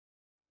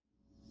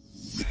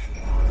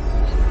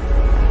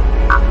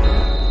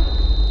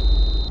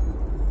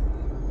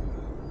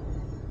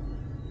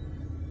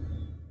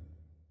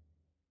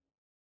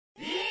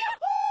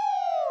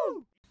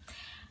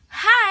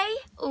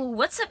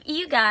What's up,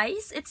 you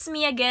guys? It's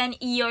me again,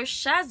 your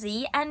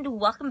Shazzy, and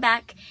welcome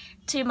back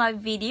to my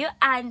video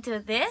and to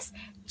this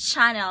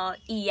channel.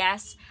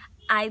 Yes,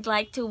 I'd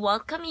like to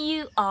welcome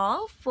you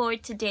all for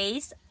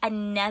today's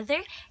another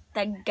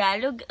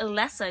Tagalog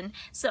lesson.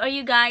 So are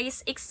you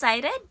guys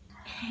excited?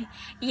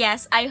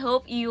 Yes, I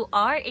hope you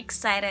are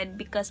excited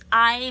because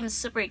I am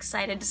super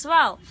excited as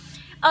well.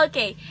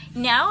 Okay,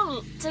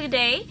 now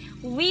today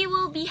we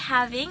will be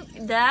having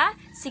the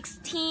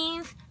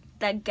 16th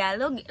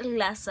Tagalog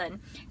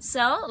lesson.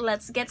 So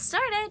let's get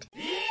started.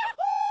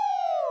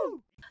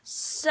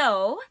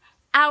 So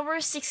our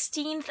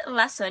 16th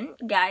lesson,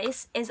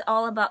 guys, is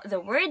all about the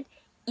word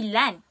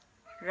ilan.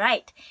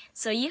 Right.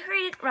 So you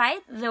heard it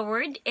right. The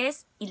word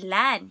is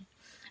ilan.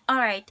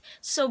 Alright.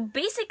 So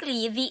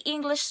basically the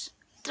English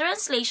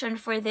translation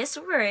for this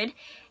word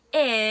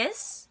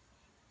is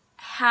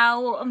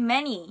how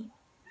many.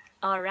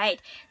 Alright,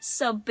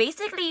 so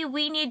basically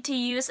we need to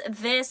use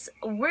this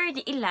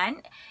word ilan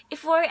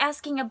if we're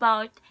asking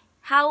about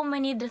how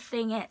many the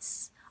thing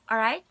is.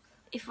 Alright,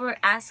 if we're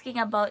asking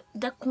about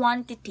the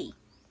quantity.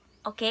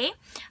 Okay,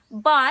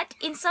 but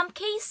in some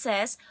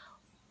cases,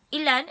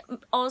 ilan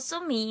also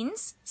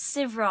means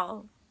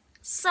several,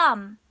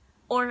 some,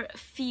 or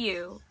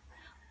few.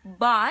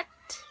 But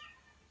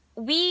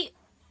we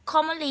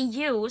commonly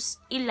use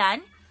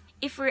ilan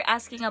if we're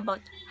asking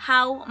about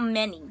how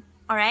many.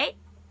 Alright?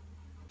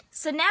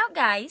 So now,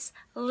 guys,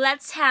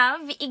 let's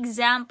have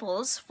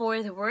examples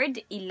for the word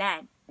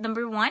ilan.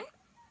 Number 1,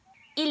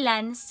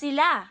 ilan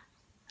sila.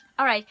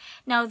 Alright,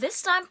 now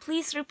this time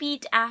please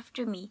repeat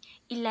after me.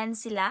 Ilan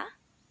sila?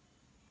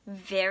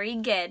 Very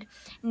good.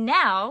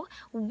 Now,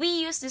 we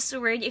use this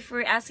word if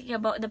we're asking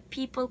about the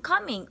people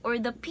coming or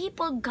the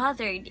people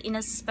gathered in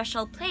a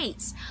special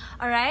place.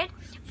 Alright?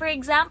 For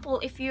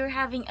example, if you're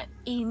having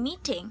a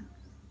meeting,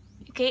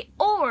 okay,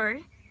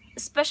 or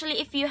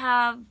especially if you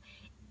have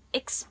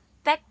expected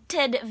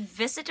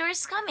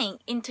visitors coming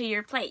into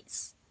your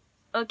place.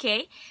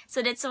 Okay,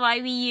 so that's why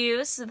we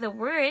use the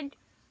word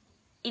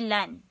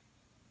ilan.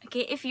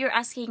 Okay, if you're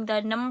asking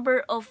the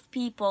number of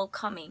people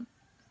coming.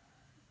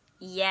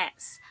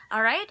 Yes,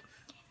 alright.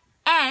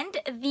 And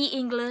the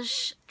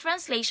English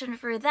translation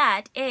for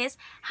that is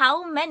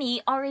how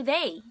many are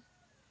they?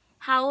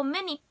 How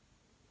many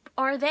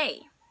are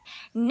they?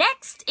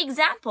 Next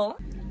example,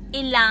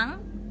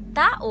 ilang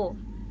tao.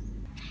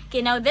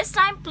 Okay, now this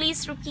time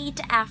please repeat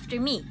after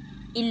me.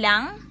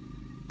 Ilang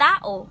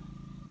tao.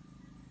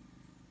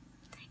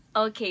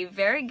 Okay,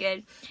 very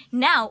good.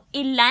 Now,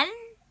 ilan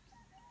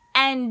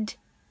and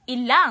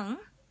ilang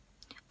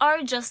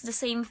are just the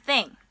same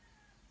thing.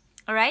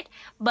 Alright?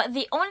 But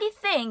the only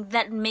thing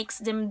that makes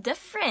them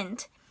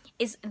different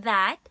is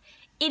that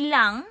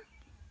ilang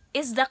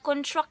is the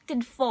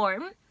contracted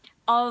form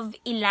of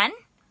ilan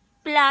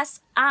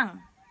plus ang.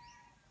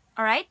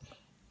 Alright?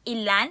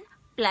 Ilan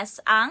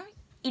plus ang,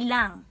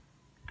 ilang.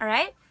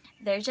 Alright?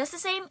 They're just the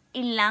same,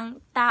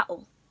 ilang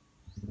tao.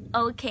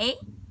 Okay?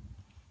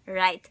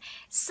 Right.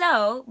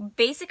 So,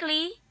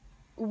 basically,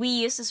 we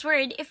use this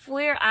word if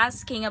we're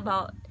asking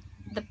about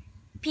the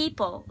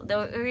people,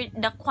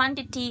 the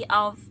quantity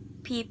of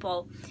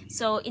people.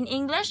 So, in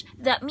English,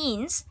 that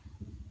means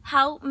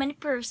how many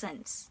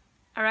persons.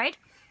 Alright?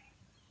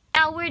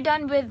 Now, we're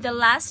done with the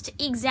last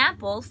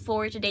example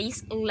for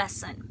today's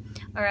lesson.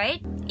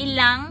 Alright?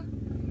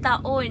 Ilang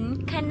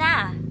taon ka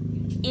na?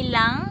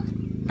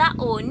 Ilang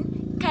taon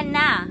ka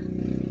na?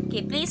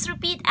 Okay, please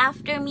repeat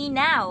after me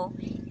now.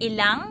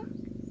 Ilang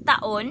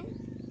taon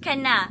ka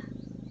na?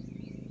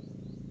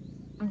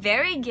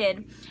 Very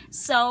good.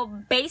 So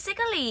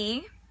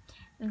basically,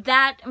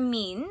 that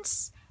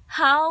means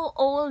how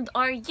old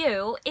are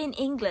you in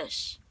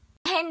English?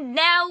 And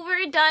now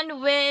we're done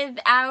with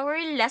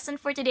our lesson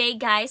for today,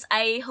 guys.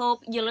 I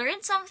hope you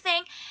learned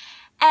something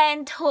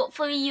and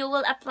hopefully you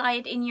will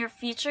apply it in your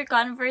future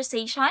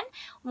conversation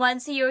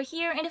once you're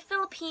here in the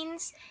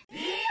Philippines.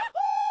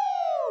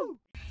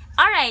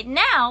 Alright,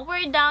 now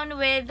we're done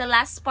with the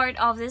last part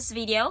of this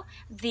video,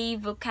 the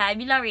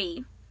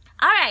vocabulary.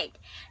 Alright,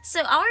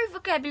 so our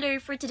vocabulary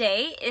for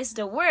today is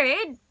the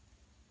word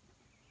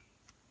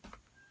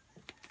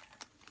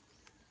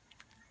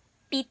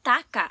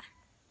pitaka.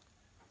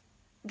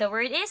 The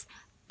word is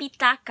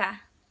pitaka.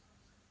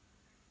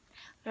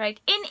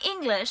 Right, in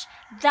English,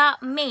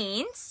 that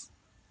means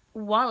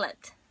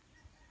wallet.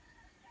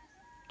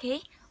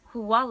 Okay,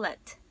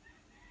 wallet.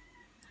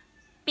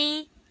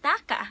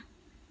 Pitaka.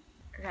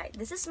 Right,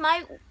 this is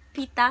my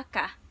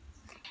pitaka.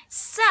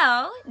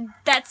 So,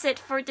 that's it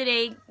for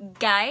today,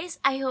 guys.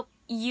 I hope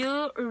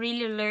you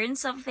really learned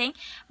something.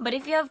 But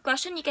if you have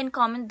questions, you can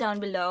comment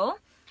down below.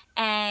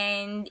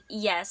 And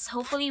yes,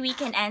 hopefully we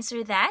can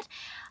answer that.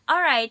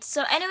 Alright,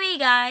 so anyway,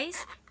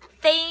 guys,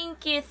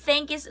 thank you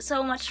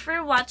so much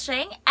for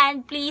watching.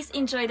 And please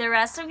enjoy the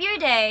rest of your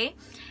day.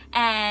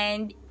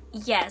 And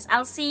yes,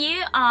 I'll see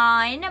you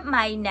on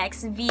my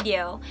next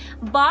video.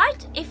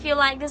 But if you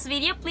like this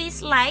video,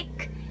 please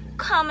like,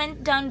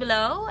 comment down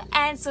below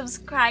and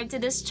subscribe to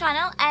this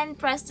channel and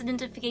press the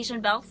notification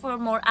bell for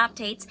more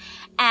updates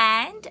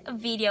and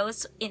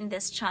videos in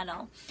this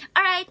channel.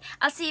 Alright,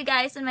 I'll see you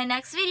guys in my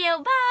next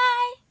video.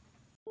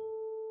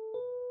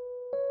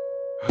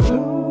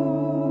 Bye!